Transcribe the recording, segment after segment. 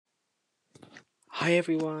Hi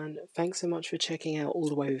everyone, thanks so much for checking out All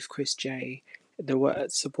the Way with Chris J. The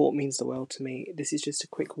word support means the world to me. This is just a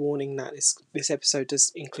quick warning that this episode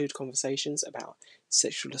does include conversations about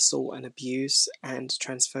sexual assault and abuse and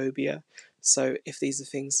transphobia. So if these are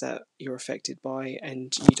things that you're affected by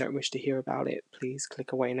and you don't wish to hear about it, please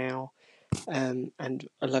click away now. And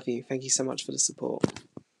I love you. Thank you so much for the support.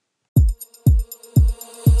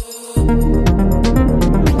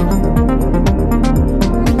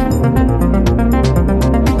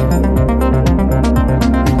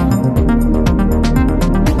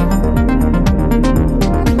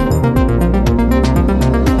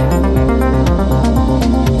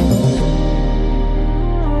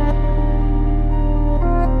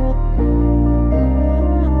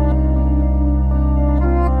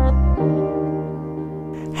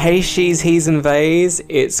 Hey she's, he's and theys,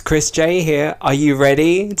 it's Chris J here. Are you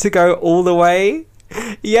ready to go all the way?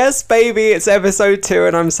 Yes baby, it's episode 2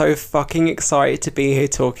 and I'm so fucking excited to be here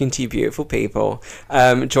talking to you beautiful people.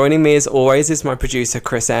 Joining me as always is my producer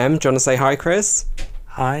Chris M. Do you want to say hi, Chris?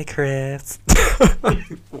 Hi, Chris.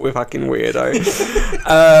 We're fucking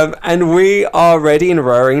weirdo. And we are ready and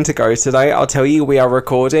raring to go today. I'll tell you, we are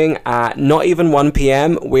recording at not even 1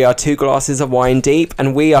 p.m. We are 2 glasses of wine deep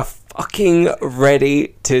and we are fucking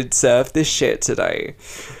ready to serve this shit today.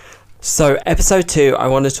 So episode 2, I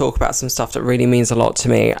want to talk about some stuff that really means a lot to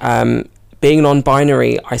me. Being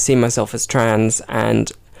non-binary, I see myself as trans, and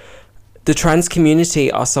the trans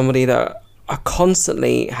community are somebody that are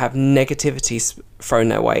constantly have negativity thrown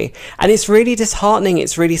their way, and it's really disheartening.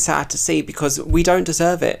 It's really sad to see because we don't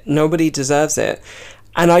deserve it. Nobody deserves it.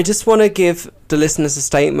 And I just want to give the listeners a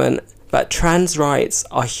statement that trans rights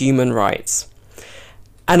are human rights.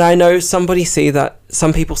 And I know some people see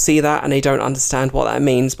that and they don't understand what that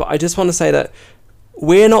means, but I just want to say that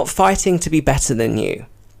we're not fighting to be better than you.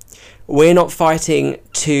 We're not fighting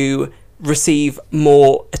to receive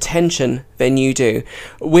more attention than you do.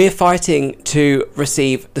 We're fighting to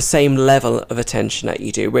receive the same level of attention that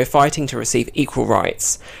you do. We're fighting to receive equal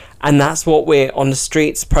rights. And that's what we're on the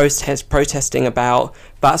streets protesting about.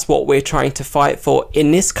 That's what we're trying to fight for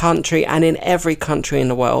in this country and in every country in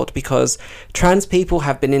the world, because trans people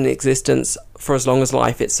have been in existence for as long as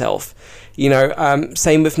life itself. You know,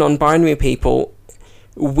 same with non-binary people.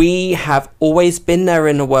 We have always been there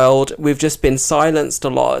in the world. We've just been silenced a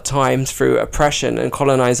lot of times through oppression and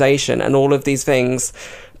colonization and all of these things.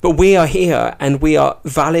 But we are here and we are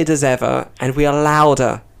valid as ever and we are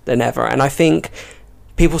louder than ever. And I think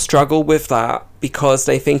people struggle with that because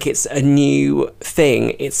they think it's a new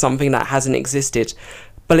thing. It's something that hasn't existed,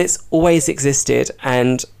 but it's always existed.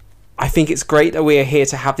 And I think it's great that we are here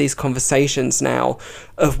to have these conversations now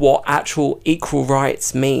of what actual equal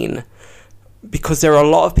rights mean, because there are a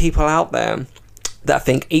lot of people out there that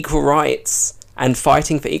think equal rights and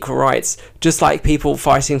fighting for equal rights, just like people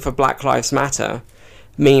fighting for Black Lives Matter,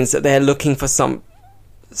 means that they're looking for some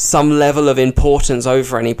level of importance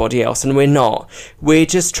over anybody else, and we're not. We're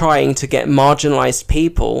just trying to get marginalized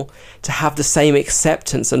people to have the same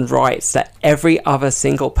acceptance and rights that every other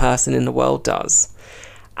single person in the world does.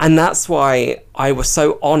 And that's why I was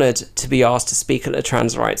so honored to be asked to speak at the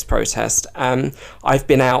trans rights protest. I've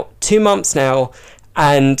been out 2 months now,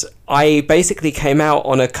 and I basically came out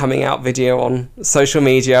on a coming out video on social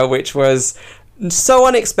media, which was so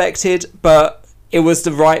unexpected, but it was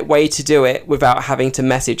the right way to do it without having to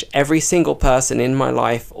message every single person in my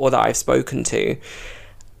life or that I've spoken to.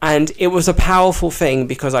 And it was a powerful thing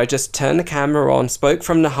because I just turned the camera on, spoke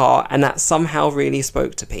from the heart, and that somehow really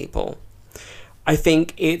spoke to people. I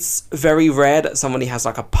think it's very rare that somebody has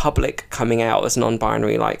like a public coming out as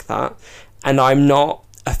non-binary like that. And I'm not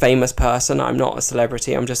a famous person. I'm not a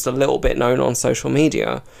celebrity. I'm just a little bit known on social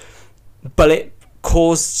media. But it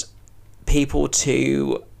caused people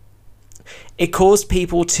to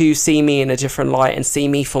see me in a different light and see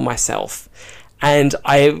me for myself. And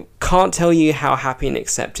I can't tell you how happy and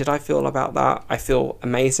accepted I feel about that. I feel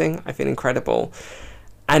amazing. I feel incredible.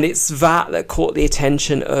 And it's that caught the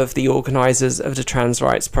attention of the organisers of the trans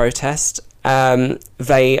rights protest.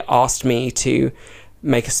 They asked me to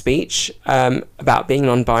make a speech about being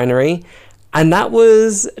non-binary. And that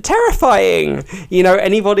was terrifying. You know,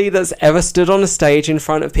 anybody that's ever stood on a stage in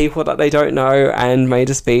front of people that they don't know and made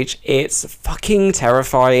a speech, it's fucking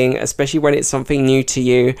terrifying, especially when it's something new to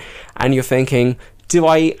you and you're thinking,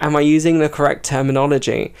 am I using the correct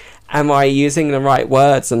terminology? Am I using the right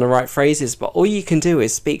words and the right phrases? But all you can do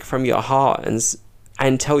is speak from your heart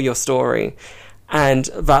and tell your story. And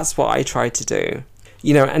that's what I try to do.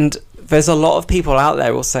 You know, and there's a lot of people out there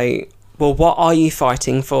who will say, well, what are you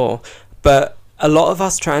fighting for? But a lot of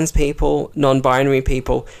us trans people, non-binary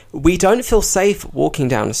people, we don't feel safe walking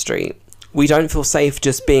down the street. we don't feel safe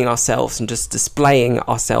just being ourselves and just displaying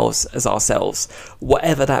ourselves as ourselves,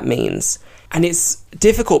 whatever that means. And it's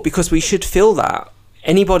difficult because we should feel that.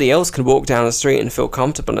 Anybody else can walk down the street and feel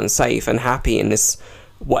comfortable and safe and happy in this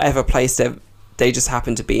whatever place they just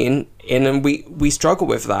happen to be in, and we struggle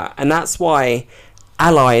with that. And that's why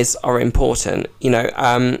allies are important.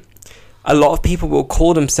 A lot of people will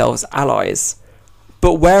call themselves allies,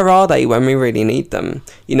 but where are they when we really need them?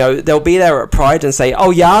 They'll be there at Pride and say, oh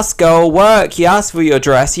yes girl, work, yes for your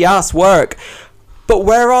dress, yes work. But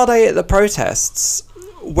where are they at the protests?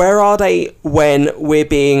 Where are they when we're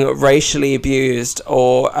being racially abused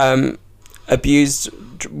or abused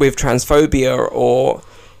with transphobia or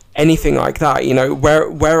anything like that?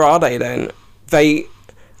 Where are they then? They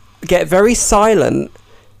get very silent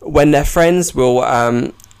when their friends will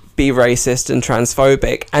be racist and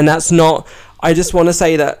transphobic, and that's not... I just want to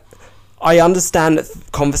say that I understand that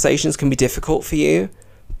conversations can be difficult for you,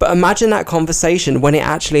 but imagine that conversation when it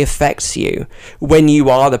actually affects you, when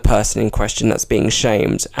you are the person in question that's being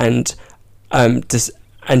shamed and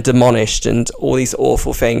demolished and all these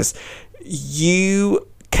awful things. You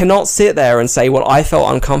cannot sit there and say, well, I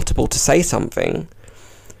felt uncomfortable to say something,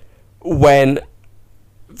 when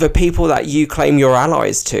the people that you claim you're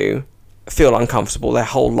allies to feel uncomfortable their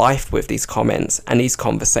whole life with these comments and these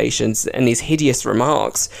conversations and these hideous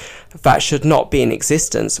remarks that should not be in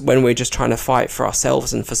existence when we're just trying to fight for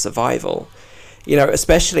ourselves and for survival.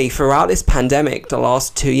 Especially throughout this pandemic, the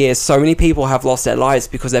last 2 years, so many people have lost their lives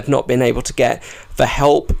because they've not been able to get the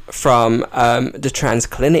help from the trans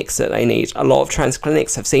clinics that they need. A lot of trans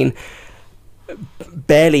clinics have seen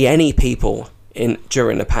barely any people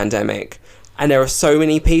during the pandemic, and there are so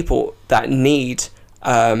many people that need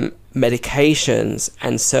medications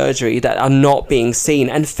and surgery that are not being seen,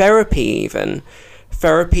 and therapy even.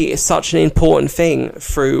 Therapy is such an important thing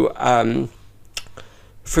through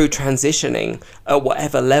transitioning, at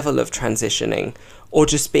whatever level of transitioning, or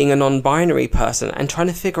just being a non-binary person and trying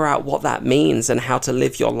to figure out what that means and how to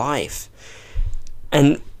live your life.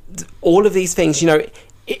 And all of these things,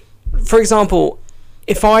 for example,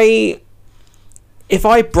 if I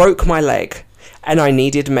broke my leg and I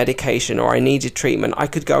needed medication or I needed treatment, I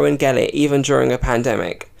could go and get it even during a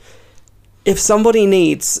pandemic. If somebody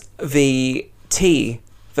needs the tea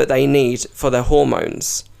that they need for their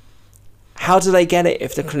hormones, how do they get it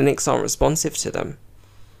if the clinics aren't responsive to them?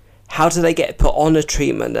 How do they get put on a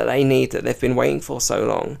treatment that they need that they've been waiting for so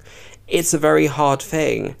long? It's a very hard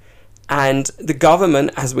thing. And the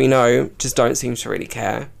government, as we know, just don't seem to really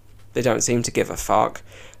care. They don't seem to give a fuck,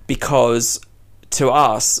 because to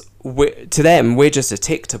us, to them, we're just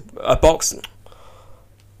a box.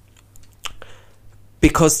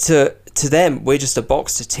 Because to them, we're just a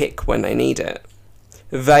box to tick when they need it.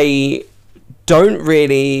 They don't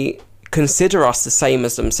really consider us the same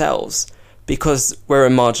as themselves, because we're a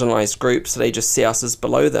marginalised group, so they just see us as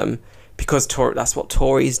below them, because that's what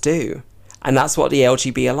Tories do. And that's what the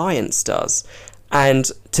LGB Alliance does.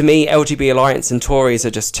 And to me, LGB Alliance and Tories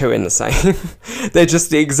are just two in the same. They're just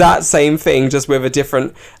the exact same thing, just with a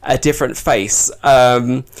different face.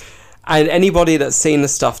 And anybody that's seen the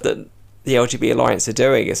stuff that the LGB Alliance are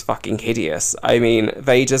doing is fucking hideous. I mean,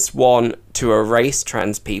 they just want to erase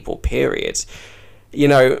trans people, period.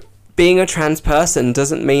 Being a trans person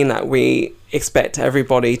doesn't mean that we expect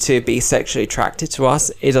everybody to be sexually attracted to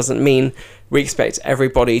us. It doesn't mean we expect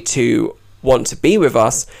everybody to want to be with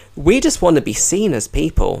us. We just want to be seen as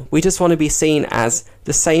people. We just want to be seen as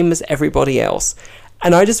the same as everybody else.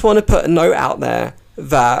 And I just want to put a note out there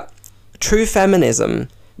that true feminism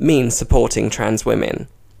means supporting trans women.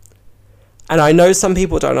 And I know some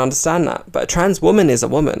people don't understand that, but a trans woman is a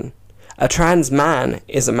woman. A trans man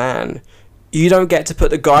is a man. You don't get to put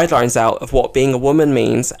the guidelines out of what being a woman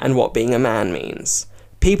means and what being a man means.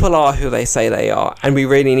 People are who they say they are, and we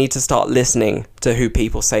really need to start listening to who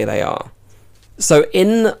people say they are. So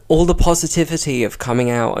in all the positivity of coming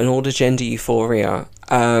out and all the gender euphoria,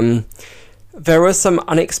 there were some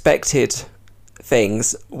unexpected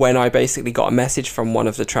things when I basically got a message from one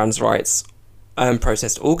of the trans rights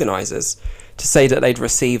protest organisers to say that they'd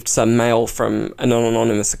received some mail from an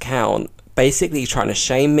anonymous account, basically trying to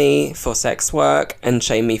shame me for sex work and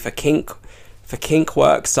shame me for kink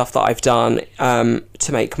work, stuff that I've done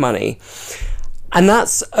to make money. And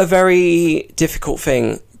that's a very difficult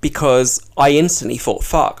thing, because I instantly thought,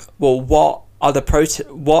 fuck, well, what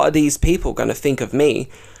are these people going to think of me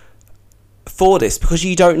for this? Because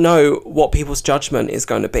you don't know what people's judgment is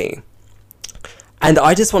going to be. And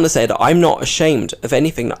I just want to say that I'm not ashamed of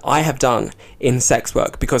anything that I have done in sex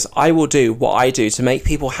work, because I will do what I do to make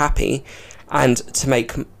people happy and to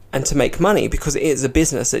make and to make money, because it is a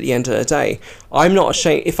business at the end of the day. I'm not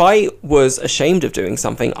ashamed. If I was ashamed of doing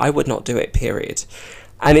something, I would not do it, period.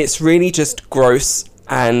 And it's really just gross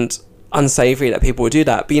and unsavory that people would do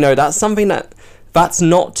that. But, you know, that's something that's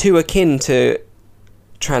not too akin to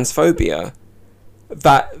transphobia.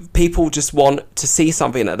 That people just want to see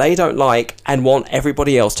something that they don't like and want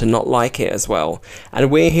everybody else to not like it as well. And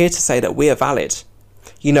we're here to say that we are valid.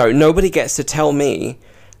 You know, nobody gets to tell me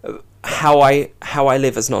how I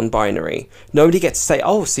live as non-binary. Nobody gets to say,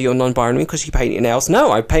 oh, so you're non-binary because you paint your nails.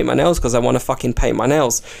 No, I paint my nails because I want to fucking paint my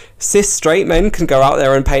nails. Cis straight men can go out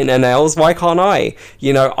there and paint their nails. Why can't I?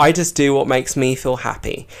 You know, I just do what makes me feel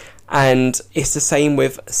happy. And it's the same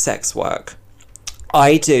with sex work.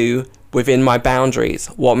 I do, within my boundaries,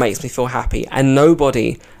 what makes me feel happy. And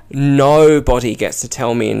nobody gets to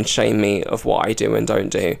tell me and shame me of what I do and don't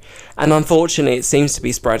do. And unfortunately, it seems to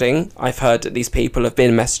be spreading. I've heard that these people have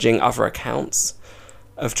been messaging other accounts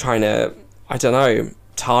of trying to, I don't know,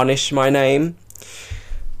 tarnish my name.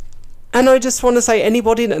 And I just want to say,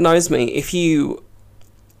 anybody that knows me, if you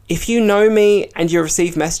know me and you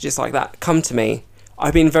receive messages like that, come to me.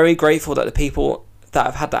 I've been very grateful that the people that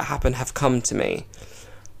have had that happen have come to me.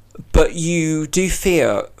 But you do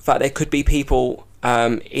fear that there could be people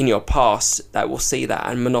in your past that will see that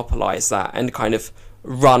and monopolize that and kind of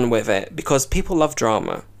run with it, because people love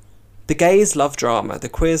drama. The gays love drama, the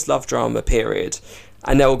queers love drama, period,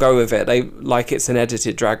 and they'll go with it. They like it's an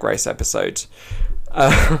edited Drag Race episode.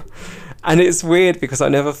 And it's weird because I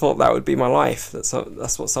never thought that would be my life.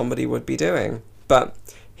 That's what somebody would be doing. But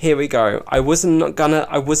here we go. I was not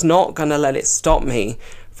gonna let it stop me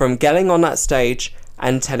from getting on that stage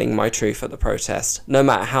and telling my truth at the protest, no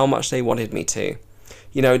matter how much they wanted me to.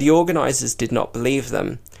 You know, the organisers did not believe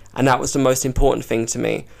them, and that was the most important thing to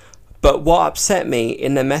me. But what upset me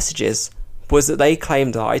in their messages was that they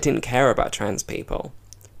claimed that I didn't care about trans people.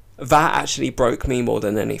 That actually broke me more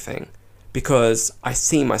than anything, because I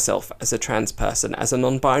see myself as a trans person. As a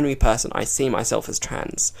non-binary person, I see myself as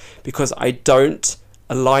trans, because I don't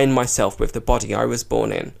align myself with the body I was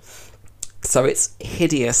born in. So it's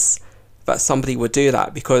hideous that somebody would do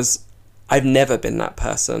that, because I've never been that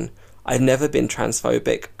person. I've never been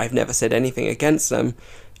transphobic. I've never said anything against them.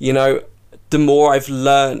 You know, the more I've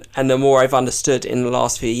learned and the more I've understood in the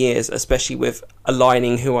last few years, especially with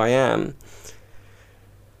aligning who I am,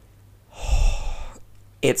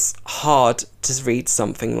 it's hard to read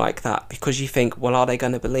something like that, because you think, well, are they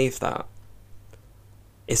going to believe that?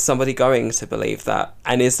 Is somebody going to believe that?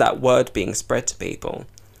 And is that word being spread to people?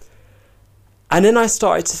 And then I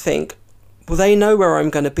started to think, well, they know where I'm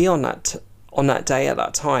going to be on that day at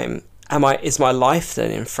that time. Is my life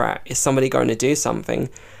then in threat? Is somebody going to do something?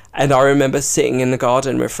 And I remember sitting in the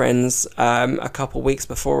garden with friends a couple of weeks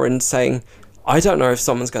before and saying, I don't know if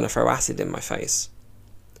someone's going to throw acid in my face.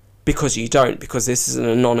 Because you don't, because this is an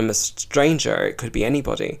anonymous stranger. It could be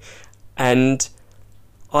anybody. And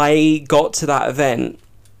I got to that event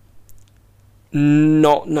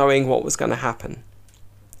not knowing what was going to happen.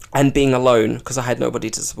 And being alone, because I had nobody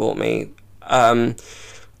to support me.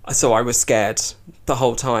 So I was scared the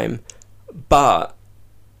whole time. But,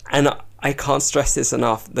 and I can't stress this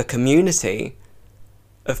enough, the community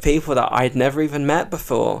of people that I'd never even met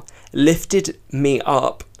before lifted me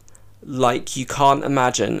up like you can't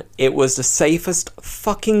imagine. It was the safest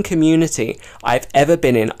fucking community I've ever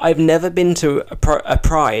been in. I've never been to a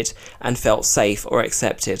pride and felt safe or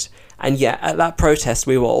accepted. And yet, at that protest,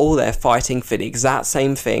 we were all there fighting for the exact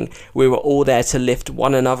same thing. We were all there to lift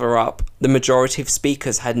one another up. The majority of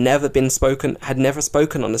speakers had never spoken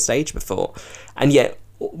on the stage before. And yet,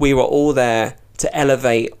 we were all there to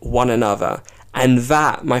elevate one another. And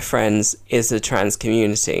that, my friends, is the trans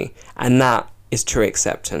community. And that is true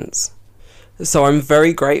acceptance. So I'm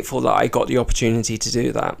very grateful that I got the opportunity to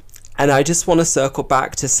do that. And I just want to circle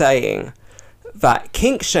back to saying that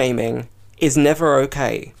kink shaming is never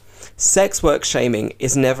okay. Sex work shaming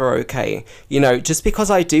is never okay. You know, just because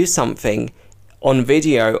I do something on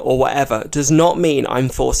video or whatever does not mean I'm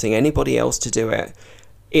forcing anybody else to do it.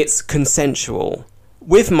 It's consensual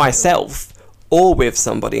with myself or with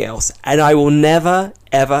somebody else. And I will never,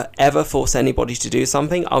 ever, ever force anybody to do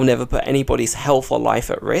something. I'll never put anybody's health or life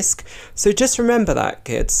at risk. So just remember that,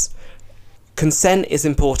 kids. Consent is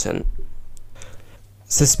important.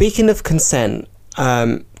 So speaking of consent,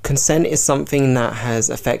 consent is something that has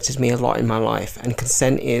affected me a lot in my life, and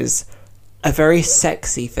consent is a very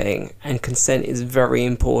sexy thing, and consent is very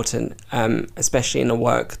important, especially in the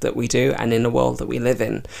work that we do and in the world that we live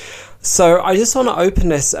in. So I just want to open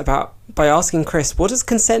this by asking Chris, what does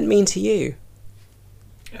consent mean to you?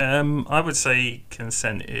 I would say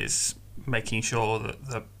consent is making sure that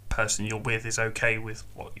the person you're with is okay with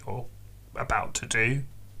what you're about to do.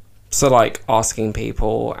 So, like, asking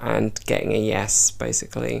people and getting a yes,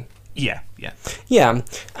 basically. Yeah. Yeah,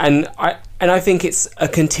 and I think it's a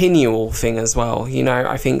continual thing as well. You know,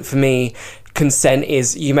 I think for me, consent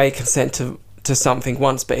is, you may consent to something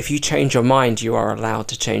once, but if you change your mind, you are allowed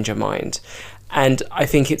to change your mind. And I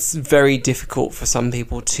think it's very difficult for some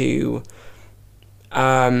people to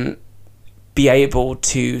be able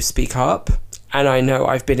to speak up. And I know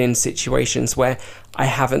I've been in situations where I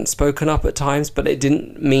haven't spoken up at times, but it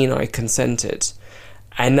didn't mean I consented.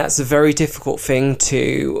 And that's a very difficult thing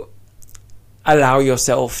to allow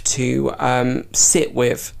yourself to sit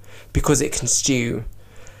with, because it can stew.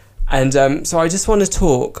 And so I just want to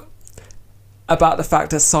talk about the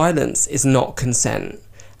fact that silence is not consent.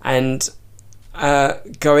 And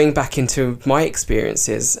going back into my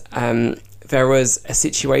experiences, there was a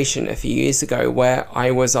situation a few years ago where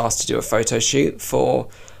I was asked to do a photo shoot for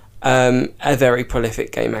a very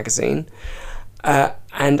prolific gay magazine,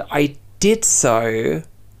 and I did so.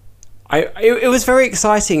 It was very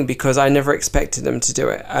exciting because I never expected them to do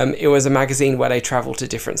it. It was a magazine where they travel to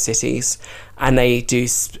different cities and they do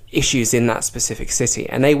issues in that specific city,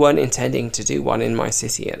 and they weren't intending to do one in my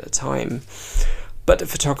city at the time. But the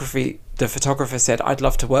photographer said, "I'd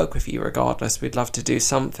love to work with you regardless. We'd love to do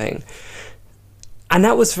something." And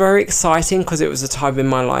that was very exciting because it was a time in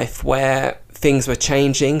my life where things were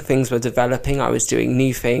changing, things were developing, I was doing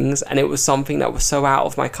new things, and it was something that was so out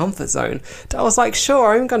of my comfort zone that I was like,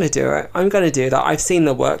 sure, I'm going to do it. I'm going to do that. I've seen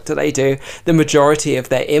the work that they do. The majority of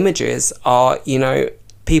their images are, you know,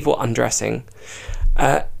 people undressing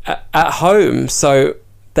at home. So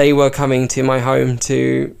they were coming to my home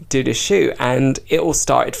to do this shoot, and it all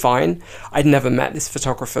started fine. I'd never met this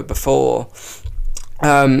photographer before.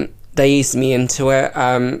 They eased me into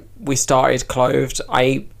it. We started clothed.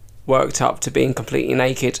 I worked up to being completely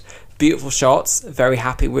naked. Beautiful shots. Very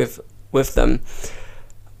happy with them.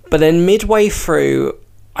 But then midway through,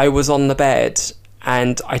 I was on the bed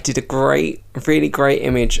and I did a really great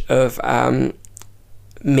image of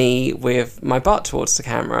me with my butt towards the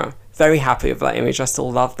camera. Very happy with that image. I still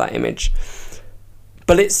love that image.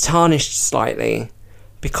 But it's tarnished slightly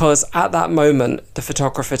because at that moment, the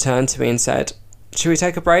photographer turned to me and said, "Should we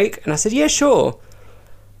take a break?" And I said, "Yeah, sure.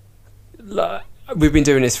 We've been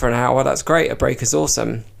doing this for an hour. That's great. A break is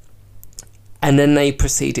awesome." And then they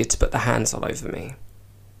proceeded to put their hands all over me.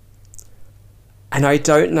 And I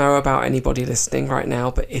don't know about anybody listening right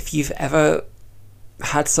now, but if you've ever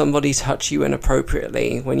had somebody touch you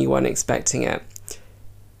inappropriately when you weren't expecting it,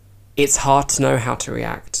 it's hard to know how to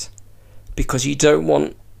react, because you don't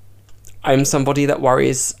want... I'm somebody that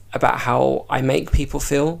worries about how I make people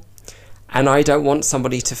feel. And I don't want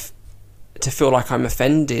somebody to feel like I'm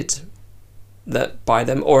offended by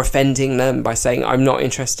them, or offending them by saying I'm not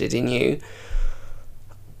interested in you.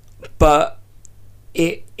 But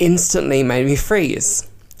it instantly made me freeze,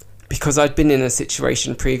 because I'd been in a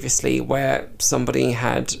situation previously where somebody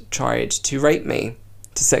had tried to rape me,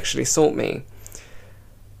 to sexually assault me.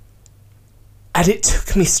 And it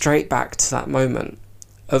took me straight back to that moment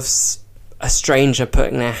of a stranger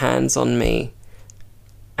putting their hands on me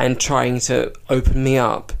and trying to open me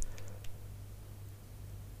up.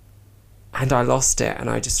 And I lost it, and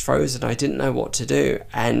I just froze, and I didn't know what to do.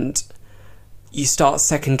 And you start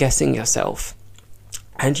second guessing yourself,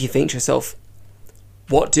 and you think to yourself,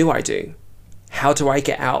 what do I do? How do I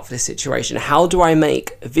get out of this situation? How do I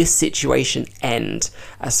make this situation end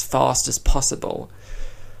as fast as possible?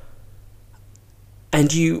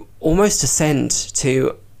 And you almost ascend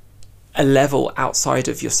to a level outside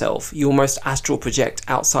of yourself. You almost astral project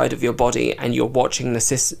outside of your body, and you're watching the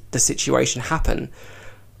situation happen,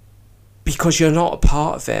 because you're not a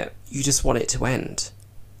part of it. You just want it to end.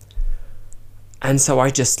 And so I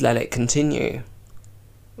just let it continue.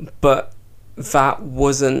 But that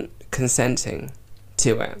wasn't consenting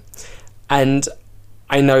to it. And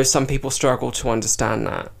I know some people struggle to understand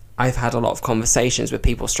that. I've had a lot of conversations with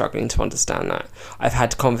people struggling to understand that. I've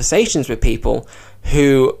had conversations with people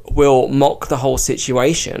who will mock the whole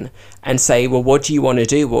situation and say, well, what do you want to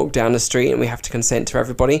do? Walk down the street and we have to consent to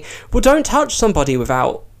everybody? Well, don't touch somebody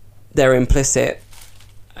without their implicit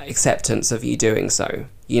acceptance of you doing so,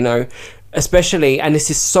 you know? Especially, and this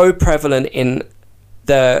is so prevalent in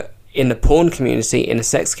the porn community, in the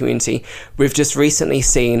sex community. We've just recently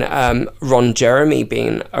seen Ron Jeremy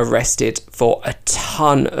being arrested for a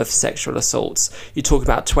ton of sexual assaults. You talk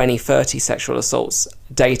about 20, 30 sexual assaults,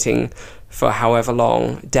 dating for however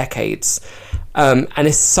long, decades. And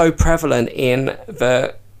it's so prevalent in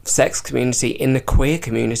the sex community, in the queer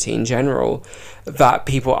community in general, that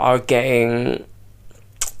people are getting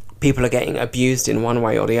people are getting abused in one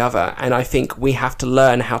way or the other. And I think we have to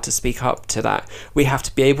learn how to speak up to that. We have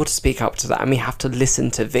to be able to speak up to that, and we have to listen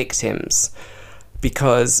to victims.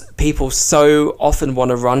 Because people so often want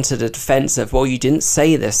to run to the defense of, well, you didn't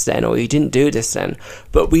say this then, or you didn't do this then.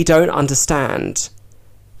 But we don't understand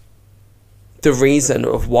the reason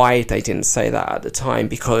of why they didn't say that at the time,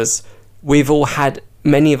 because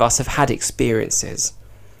many of us have had experiences,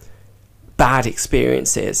 bad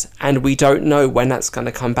experiences, and we don't know when that's going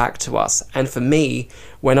to come back to us. And for me,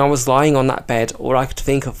 when I was lying on that bed, all I could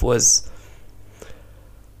think of was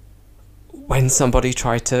when somebody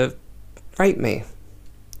tried to rape me.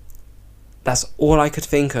 That's all I could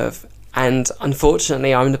think of. And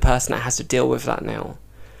unfortunately, I'm the person that has to deal with that now,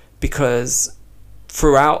 because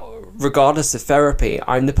regardless of therapy,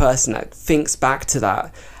 I'm the person that thinks back to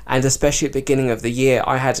that. And especially at the beginning of the year,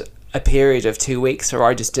 I had a period of 2 weeks where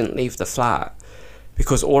I just didn't leave the flat,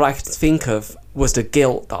 because all I could think of was the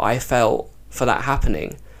guilt that I felt for that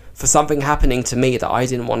happening, for something happening to me that I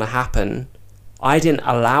didn't want to happen. I didn't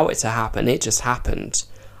allow it to happen, it just happened.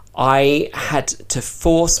 I had to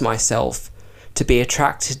force myself to be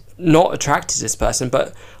not attracted to this person,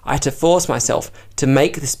 but I had to force myself to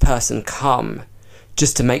make this person come,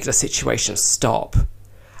 just to make the situation stop.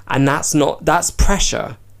 And that's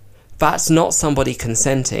pressure. That's not somebody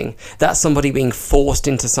consenting. That's somebody being forced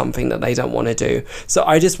into something that they don't want to do. So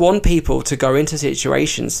I just want people to go into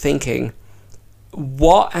situations thinking,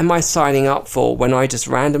 what am I signing up for when I just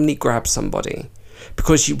randomly grab somebody?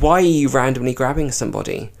 Because why are you randomly grabbing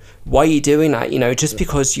somebody? Why are you doing that? Just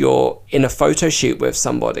because you're in a photo shoot with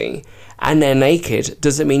somebody and they're naked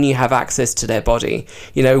doesn't mean you have access to their body.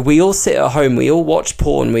 We all sit at home, we all watch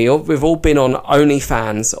porn, we've all been on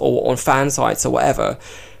OnlyFans or on fan sites or whatever.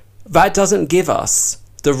 That doesn't give us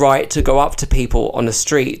the right to go up to people on the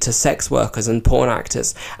street, to sex workers and porn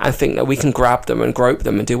actors, and think that we can grab them and grope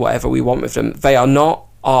them and do whatever we want with them. They are not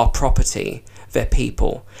our property. They're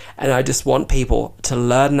people. And I just want people to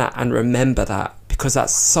learn that and remember that, because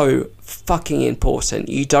that's so fucking important.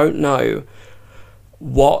 You don't know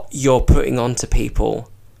what you're putting onto people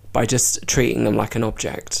by just treating them like an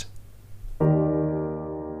object.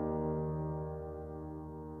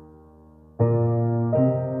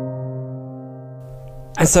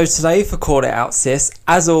 And so today, for Call It Out Sis,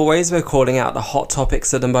 as always, we're calling out the hot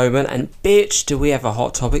topics of the moment, and bitch, do we have a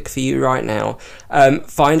hot topic for you right now.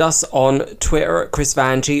 Find us on Twitter at Chris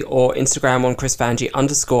Vangie or Instagram on Chris Vangie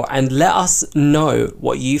 _, and let us know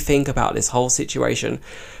what you think about this whole situation.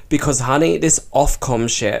 Because, honey, this Ofcom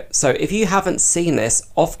shit. So if you haven't seen this,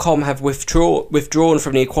 Ofcom have withdrawn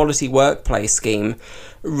from the Equality Workplace scheme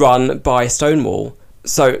run by Stonewall.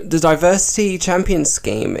 So the Diversity Champion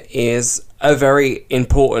scheme is a very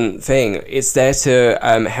important thing. It's there to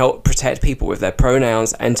help protect people with their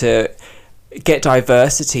pronouns and to get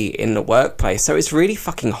diversity in the workplace. So it's really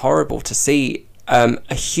fucking horrible to see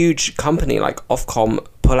a huge company like Ofcom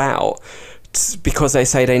pull out because they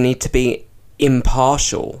say they need to be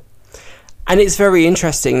impartial. And it's very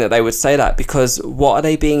interesting that they would say that, because what are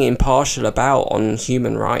they being impartial about on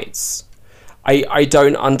human rights? I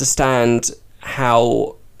don't understand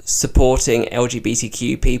how supporting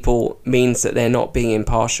LGBTQ people means that they're not being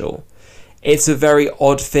impartial. It's a very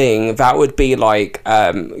odd thing. That would be like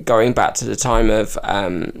going back to the time of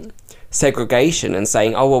segregation and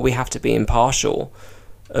saying, oh, well, we have to be impartial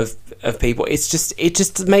of people. It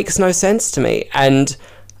just makes no sense to me. And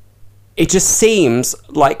it just seems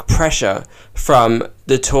like pressure from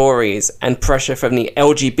the Tories and pressure from the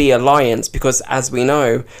LGB Alliance, because as we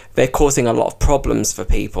know, they're causing a lot of problems for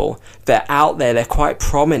people. They're out there, they're quite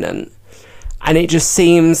prominent. And it just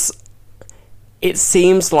seems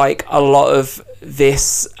like a lot of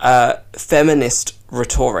this feminist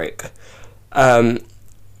rhetoric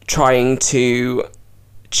trying to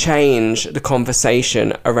change the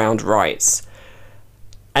conversation around rights.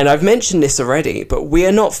 And I've mentioned this already, but we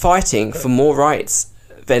are not fighting for more rights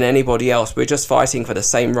than anybody else. We're just fighting for the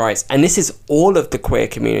same rights. And this is all of the queer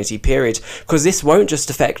community, period. Because this won't just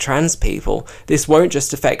affect trans people. This won't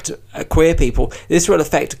just affect queer people. This will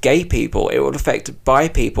affect gay people. It will affect bi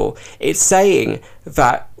people. It's saying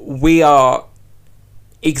that we are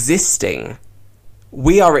existing.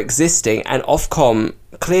 We are existing, and Ofcom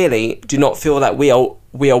clearly do not feel that we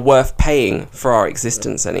are worth paying for our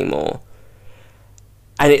existence anymore.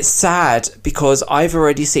 And it's sad, because I've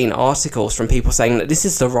already seen articles from people saying that this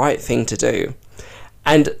is the right thing to do.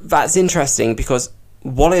 And that's interesting, because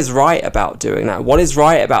what is right about doing that? What is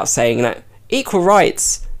right about saying that equal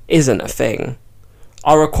rights isn't a thing?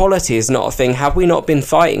 Our equality is not a thing. Have we not been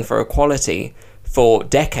fighting for equality for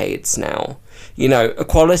decades now?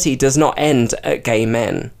 Equality does not end at gay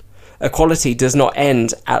men. Equality does not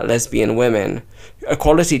end at lesbian women.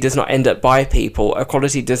 Equality does not end at bi people.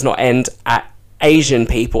 Equality does not end at Asian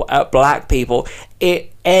people, at black people.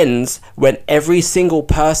 It ends when every single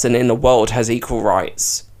person in the world has equal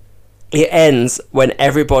rights. It ends when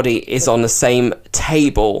everybody is on the same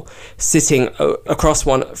table, sitting across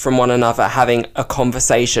from one another, having a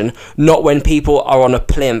conversation, not when people are on a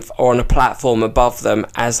plinth or on a platform above them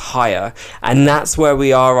as higher. And that's where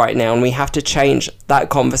we are right now, and we have to change that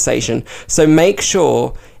conversation. So make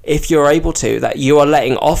sure, if you're able to, that you are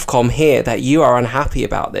letting Ofcom hear that you are unhappy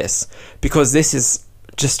about this, because this is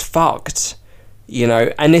just fucked. You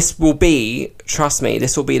know, and this will be, trust me,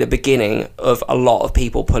 this will be the beginning of a lot of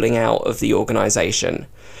people pulling out of the organisation.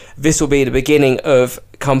 This will be the beginning of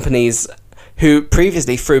companies who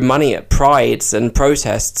previously threw money at prides and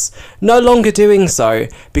protests no longer doing so,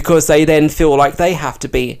 because they then feel like they have to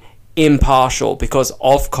be impartial because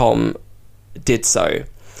Ofcom did so.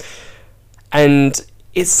 And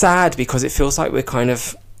it's sad because it feels like we're kind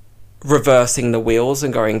of reversing the wheels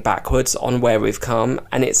and going backwards on where we've come,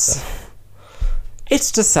 and it's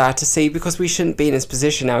just sad to see, because we shouldn't be in this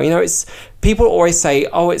position now. You know, it's, people always say,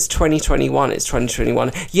 oh, it's 2021, it's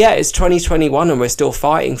 2021. Yeah, it's 2021 and we're still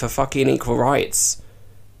fighting for fucking equal rights.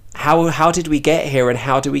 How did we get here, and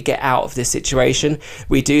how do we get out of this situation?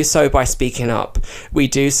 We do so by speaking up. We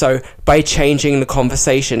do so by changing the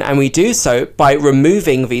conversation, and we do so by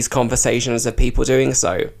removing these conversations of people doing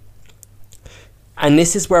so. And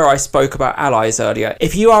this is where I spoke about allies earlier.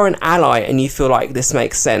 If you are an ally and you feel like this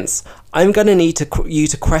makes sense, I'm going to need you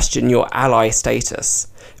to question your ally status,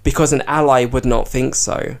 because an ally would not think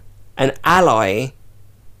so. An ally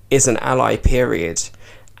is an ally, period.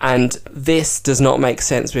 And this does not make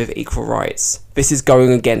sense with equal rights. This is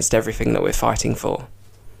going against everything that we're fighting for.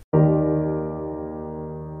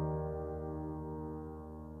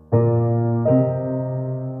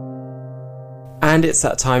 And it's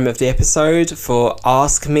that time of the episode for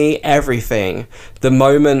Ask Me Everything. The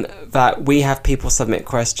moment that we have people submit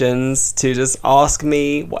questions to just ask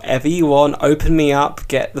me whatever you want, open me up,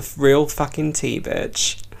 get the real fucking tea,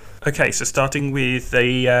 bitch. Okay, so starting with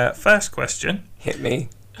the first question. Hit me.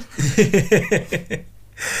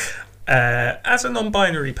 As a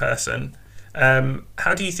non-binary person,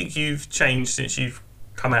 how do you think you've changed since you've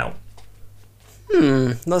come out?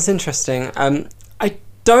 That's interesting. I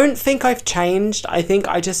don't think I've changed. I think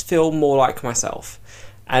I just feel more like myself,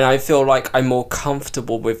 and I feel like I'm more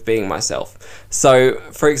comfortable with being myself. So,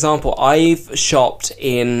 for example, I've shopped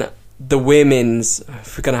in the women's,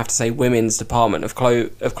 if we're gonna have to say women's department of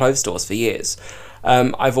clothes stores for years.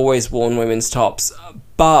 I've always worn women's tops,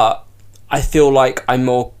 but I feel like I'm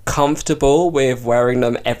more comfortable with wearing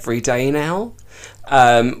them every day now.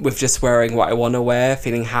 With just wearing what I want to wear,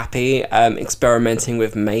 feeling happy, experimenting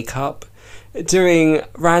with makeup, doing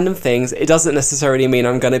random things. It doesn't necessarily mean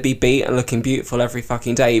I'm going to be beat and looking beautiful every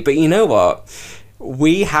fucking day, but you know what?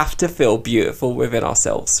 We have to feel beautiful within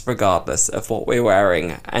ourselves regardless of what we're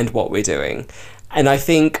wearing and what we're doing. And I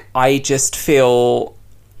think I just feel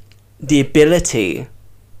the ability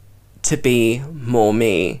to be more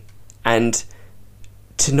me and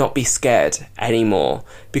to not be scared anymore.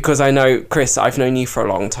 Because I know, Chris, I've known you for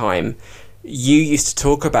a long time. You used to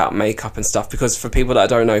talk about makeup and stuff, because for people that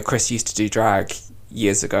don't know, Chris used to do drag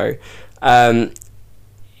years ago.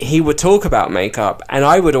 He would talk about makeup, and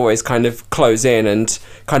I would always kind of close in and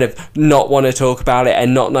kind of not want to talk about it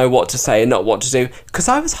and not know what to say and not what to do, because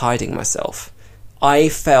I was hiding myself. I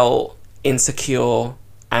felt insecure,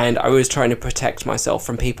 and I was trying to protect myself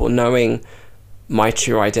from people knowing my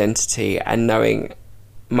true identity and knowing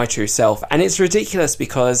my true self. And it's ridiculous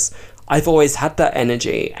because I've always had that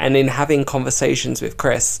energy, and in having conversations with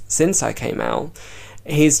Chris since I came out,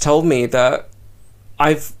 he's told me that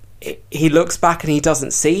he looks back and he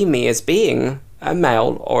doesn't see me as being a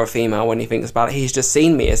male or a female when he thinks about it. He's just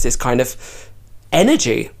seen me as this kind of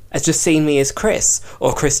energy, has just seen me as Chris,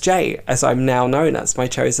 or Chris J, as I'm now known. That's my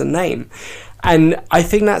chosen name. And I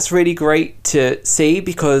think that's really great to see,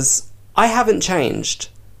 because I haven't changed.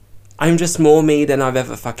 I'm just more me than I've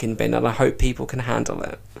ever fucking been, and I hope people can handle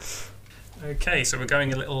it. Okay, so we're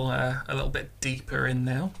going a little bit deeper in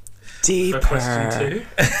now. Deeper. For question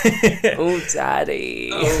 2. Oh, daddy.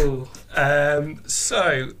 Oh.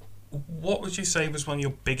 So, what would you say was one of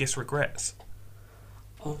your biggest regrets?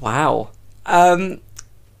 Oh, wow.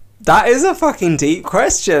 That is a fucking deep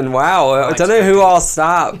question. Wow. I don't know who asked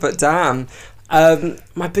that, but damn.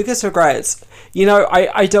 My biggest regrets. You know,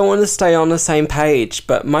 I don't want to stay on the same page,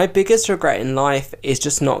 but my biggest regret in life is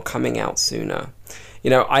just not coming out sooner. You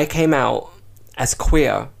know, I came out as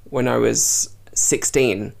queer when I was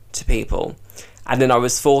 16 to people, and then I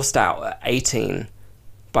was forced out at 18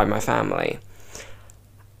 by my family.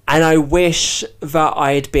 And I wish that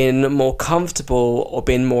I'd been more comfortable or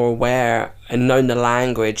been more aware and known the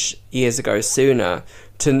language years ago sooner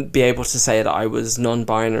to be able to say that I was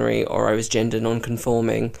non-binary or I was gender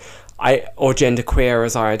non-conforming, or genderqueer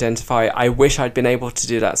as I identify. I wish I'd been able to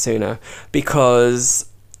do that sooner, because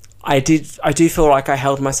I do feel like I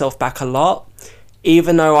held myself back a lot.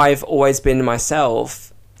 Even though I've always been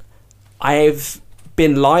myself, I've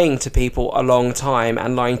been lying to people a long time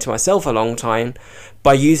and lying to myself a long time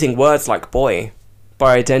by using words like boy,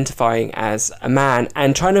 by identifying as a man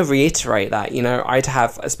and trying to reiterate that. You know, I'd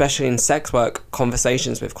have, especially in sex work,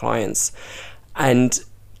 conversations with clients and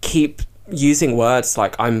keep using words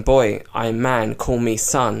like I'm boy, I'm man, call me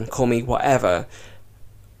son, call me whatever.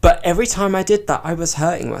 But every time I did that, I was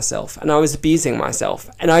hurting myself and I was abusing myself.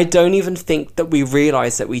 And I don't even think that we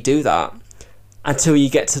realise that we do that until you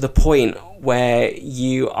get to the point where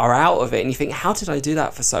you are out of it and you think, how did I do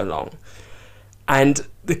that for so long? And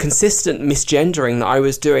the consistent misgendering that I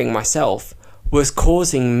was doing myself was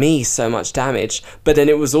causing me so much damage, but then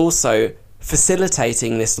it was also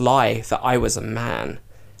facilitating this lie that I was a man,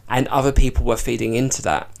 and other people were feeding into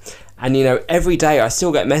that. And, you know, every day I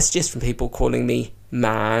still get messages from people calling me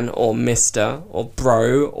man or mister or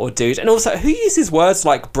bro or dude. And also, who uses words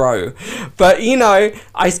like bro? But, you know,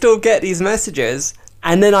 I still get these messages,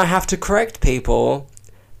 and then I have to correct people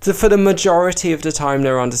for the majority of the time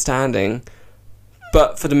they're understanding.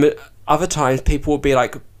 But for the other times, people will be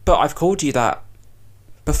like, but I've called you that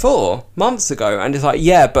before, months ago. And it's like,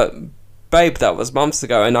 yeah, but babe, that was months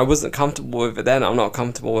ago and I wasn't comfortable with it then. I'm not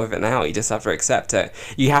comfortable with it now. You just have to accept it.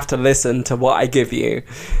 You have to listen to what I give you,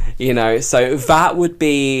 you know. So that would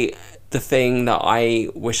be the thing that I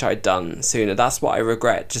wish I'd done sooner. That's what I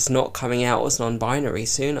regret, just not coming out as non-binary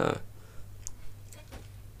sooner.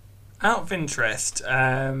 Out of interest,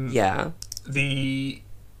 yeah, the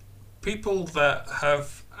people that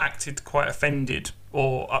have acted quite offended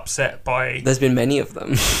or upset by... There's been many of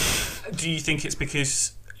them. Do you think it's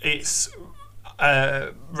because it's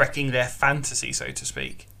wrecking their fantasy, so to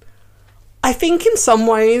speak? I think in some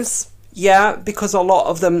ways, yeah, because a lot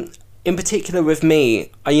of them, in particular with me,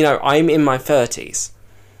 you know, I'm in my 30s.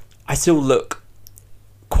 I still look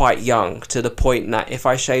quite young, to the point that if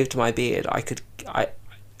I shaved my beard, I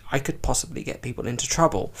could possibly get people into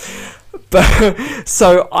trouble. But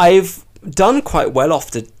so I've done quite well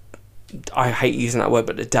off the, I hate using that word,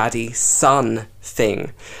 but the daddy son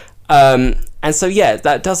thing. And so, yeah,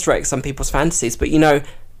 that does wreck some people's fantasies, but, you know,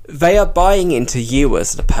 they are buying into you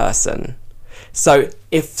as the person. So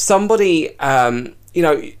if somebody, you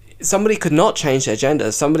know, somebody could not change their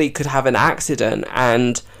gender, somebody could have an accident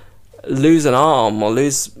and lose an arm or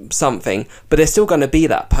lose something, but they're still going to be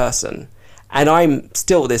that person. And I'm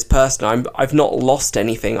still this person. I've not lost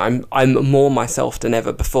anything. I'm more myself than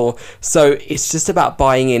ever before. So it's just about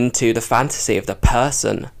buying into the fantasy of the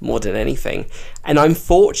person more than anything. And I'm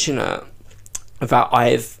fortunate that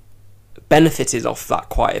I've benefited off that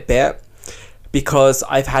quite a bit, because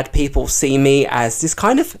I've had people see me as this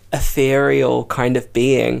kind of ethereal kind of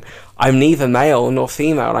being. I'm neither male nor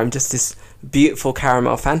female. I'm just this beautiful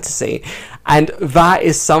caramel fantasy. And that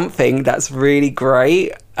is something that's really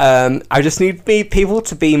great. I just need people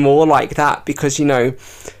to be more like that, because, you know,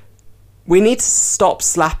 we need to stop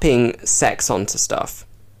slapping sex onto stuff,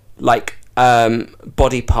 like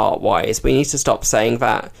body part wise. We need to stop saying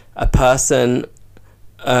that a person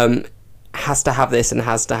has to have this and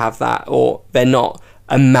has to have that, or they're not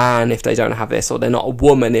a man if they don't have this, or they're not a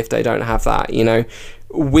woman if they don't have that. You know,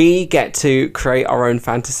 we get to create our own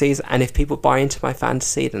fantasies, and if people buy into my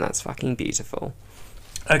fantasy, then that's fucking beautiful.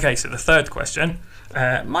 Okay, so the third question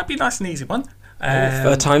might be a nice and easy one.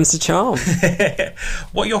 Third time's the charm.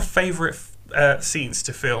 What are your favourite scenes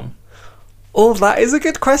to film? Oh, that is a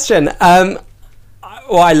good question. Well,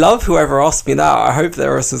 I love whoever asked me that. I hope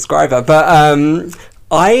they're a subscriber. But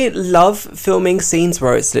I love filming scenes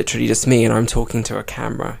where it's literally just me and I'm talking to a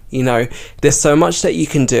camera. You know, there's so much that you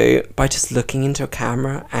can do by just looking into a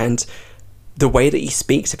camera, and the way that you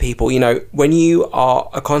speak to people. You know, when you are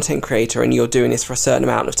a content creator and you're doing this for a certain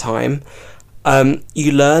amount of time,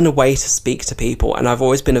 you learn a way to speak to people. And I've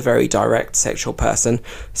always been a very direct sexual person,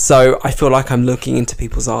 so I feel like I'm looking into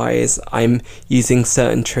people's eyes. I'm using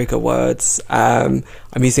certain trigger words. I'm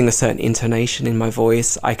using a certain intonation in my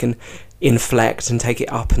voice. I can inflect and take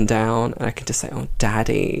it up and down, and I can just say, oh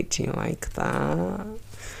daddy, do you like that?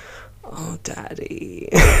 oh, daddy.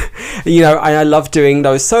 You know, and I love doing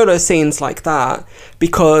those solo scenes like that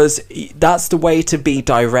because that's the way to be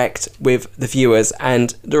direct with the viewers,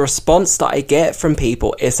 and the response that I get from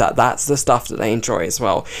people is that that's the stuff that they enjoy as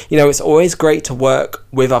well. You know, it's always great to work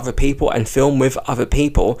with other people and film with other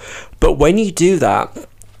people, but when you do that,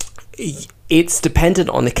 it's dependent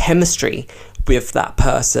on the chemistry with that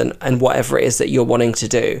person and whatever it is that you're wanting to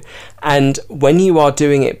do. And when you are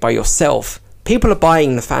doing it by yourself, people are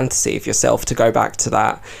buying the fantasy of yourself, to go back to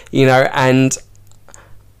that, you know. And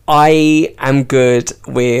I am good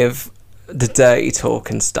with the dirty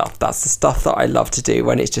talk and stuff. That's the stuff that I love to do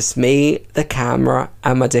when it's just me, the camera,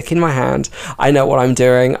 and my dick in my hand. I know what I'm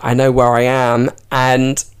doing, I know where I am,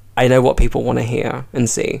 and I know what people want to hear and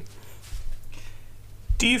see.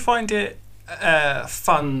 Do you find it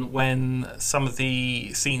fun when some of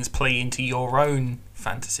the scenes play into your own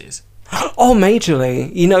fantasies? Oh,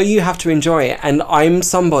 majorly. You know, you have to enjoy it. And I'm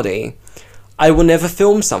somebody, I will never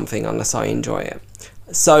film something unless I enjoy it.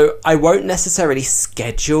 So I won't necessarily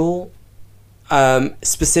schedule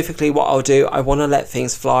specifically what I'll do. I want to let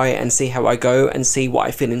things fly and see how I go and see what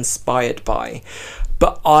I feel inspired by.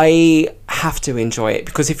 But I have to enjoy it,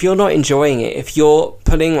 because if you're not enjoying it, if you're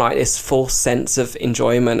putting like this false sense of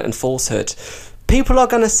enjoyment and falsehood, people are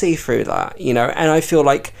going to see through that, you know. And I feel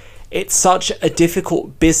like it's such a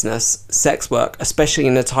difficult business, sex work, especially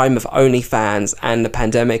in a time of OnlyFans and the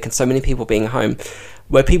pandemic and so many people being home,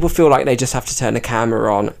 where people feel like they just have to turn the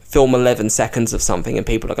camera on, film 11 seconds of something and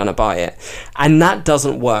people are going to buy it. And that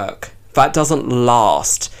doesn't work. That doesn't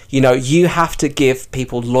last. You know, you have to give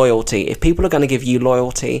people loyalty. If people are going to give you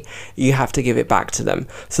loyalty, you have to give it back to them.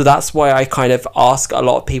 So that's why I kind of ask a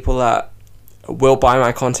lot of people that will buy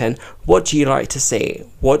my content, what do you like to see?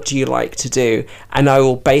 What do you like to do? And I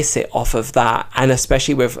will base it off of that. And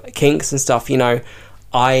especially with kinks and stuff, you know,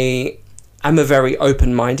 I am a very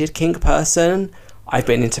open-minded kink person. I've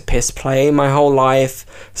been into piss play my whole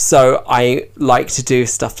life. So I like to do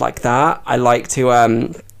stuff like that. I like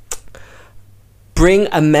to bring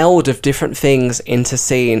a meld of different things into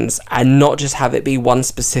scenes and not just have it be one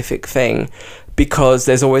specific thing, because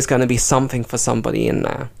there's always going to be something for somebody in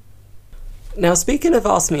there. Now, speaking of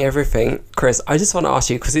Ask Me Everything, Chris, I just want to ask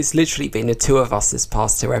you, because it's literally been the two of us this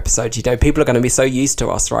past two episodes. You know, people are going to be so used to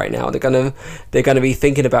us right now. They're going to be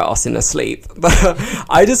thinking about us in their sleep. But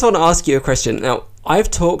I just want to ask you a question. Now,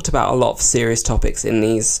 I've talked about a lot of serious topics in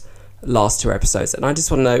these last two episodes, and I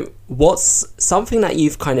just want to know, what's something that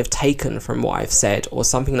you've kind of taken from what I've said, or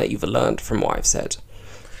something that you've learned from what I've said?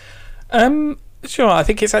 Sure. I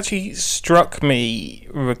think it's actually struck me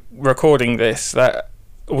recording this that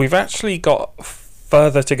we've actually got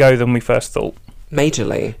further to go than we first thought.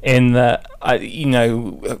 Majorly. In that, you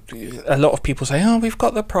know, a lot of people say, oh, we've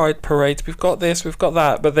got the Pride Parade, we've got this, we've got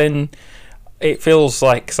that, but then it feels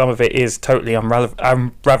like some of it is totally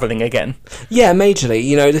unraveling again. Yeah, majorly.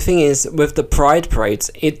 You know, the thing is, with the Pride Parades,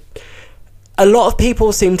 a lot of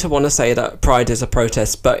people seem to want to say that Pride is a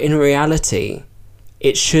protest, but in reality,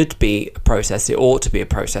 it should be a protest. It ought to be a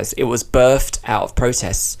protest. It was birthed out of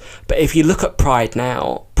protests. But if you look at Pride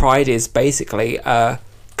now, Pride is basically a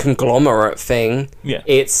conglomerate thing. Yeah.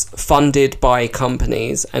 It's funded by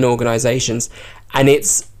companies and organisations, and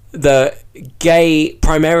it's the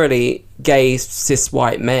primarily gay cis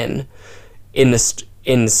white men in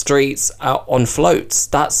the streets on floats.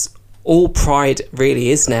 That's all Pride really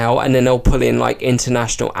is now, and then they'll pull in like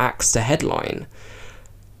international acts to headline.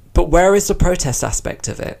 But where is the protest aspect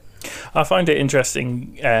of it? I find it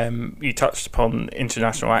interesting. You touched upon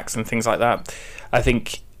international acts and things like that. I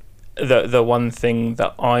think the one thing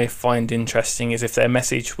that I find interesting is if their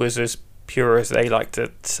message was as pure as they like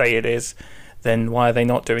to say it is, then why are they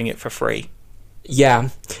not doing it for free? Yeah.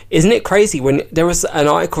 Isn't it crazy? When there was an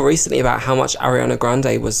article recently about how much Ariana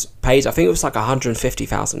Grande was paid, I think it was like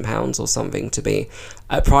 £150,000 or something to be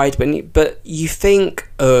at Pride. But you think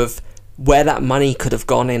of where that money could have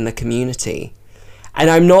gone in the community. And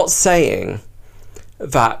I'm not saying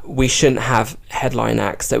that we shouldn't have headline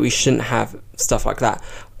acts, that we shouldn't have stuff like that.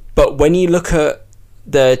 But when you look at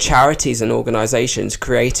the charities and organisations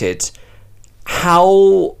created,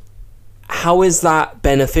 how is that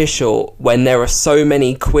beneficial when there are so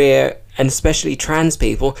many queer and especially trans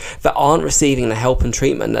people that aren't receiving the help and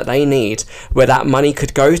treatment that they need, where that money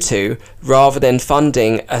could go to, rather than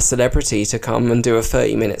funding a celebrity to come and do a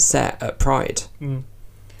 30-minute set at Pride?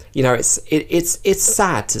 You know, it's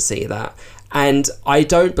sad to see that. And I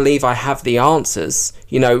don't believe I have the answers.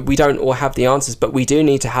 You know, we don't all have the answers, but we do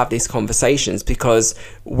need to have these conversations, because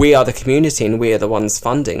we are the community and we are the ones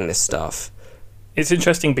funding this stuff. It's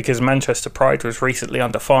interesting because Manchester Pride was recently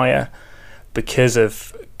under fire because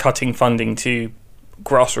of cutting funding to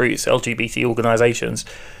grassroots LGBT organisations,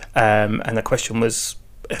 and the question was,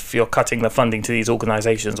 if you're cutting the funding to these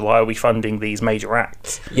organisations, why are we funding these major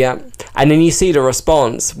acts? Yeah, and then you see the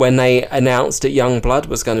response when they announced that Youngblood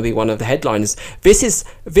was going to be one of the headliners. This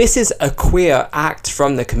is a queer act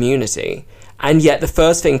from the community, and yet the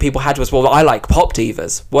first thing people had was, well, I like pop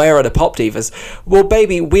divas. Where are the pop divas? Well,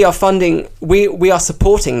 baby, we are funding, we are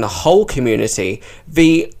supporting the whole community.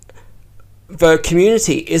 The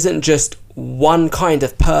community isn't just one kind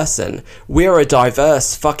of person. We're a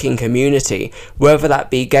diverse fucking community, whether that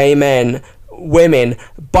be gay men, women,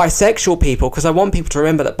 bisexual people, because I want people to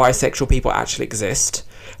remember that bisexual people actually exist,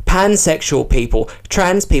 pansexual people,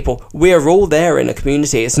 trans people. We're all there in a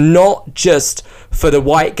community. It's not just for the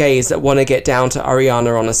white gays that want to get down to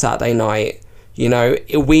Ariana on a Saturday night. You know,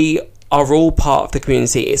 we are all part of the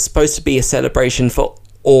community. It's supposed to be a celebration for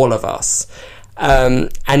all of us. And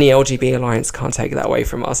the LGBT Alliance can't take that away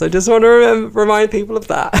from us. I just want to remind people of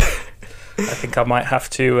that. I think I might have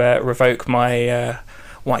to revoke my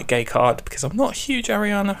white gay card, because I'm not a huge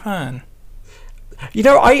Ariana fan. You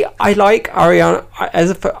know, I like Ariana.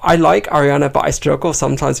 I like Ariana, but I struggle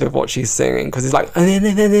sometimes with what she's singing, because it's like. And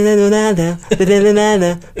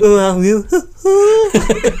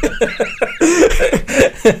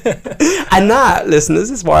that, listeners,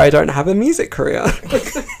 is why I don't have a music career.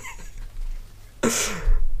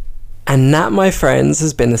 And that, my friends,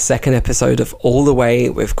 has been the second episode of All the Way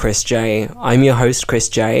with Chris J. I'm your host, Chris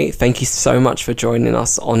J. Thank you so much for joining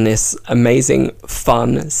us on this amazing,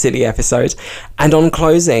 fun, silly episode. And on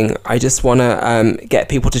closing, I just want to get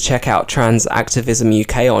people to check out Trans Activism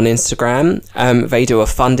UK on Instagram. They do a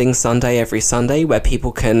funding Sunday every Sunday where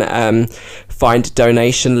people can find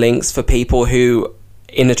donation links for people who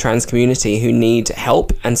in the trans community who need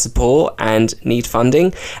help and support and need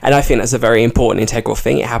funding, and I think that's a very important integral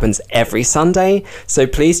thing. It happens every Sunday, so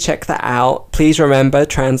please check that out. Please remember,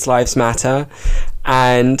 trans lives matter,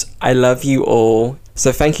 and I love you all.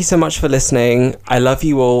 So thank you so much for listening. I love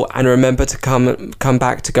you all, and remember to come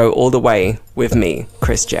back to go all the way with me,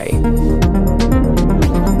 Chris J.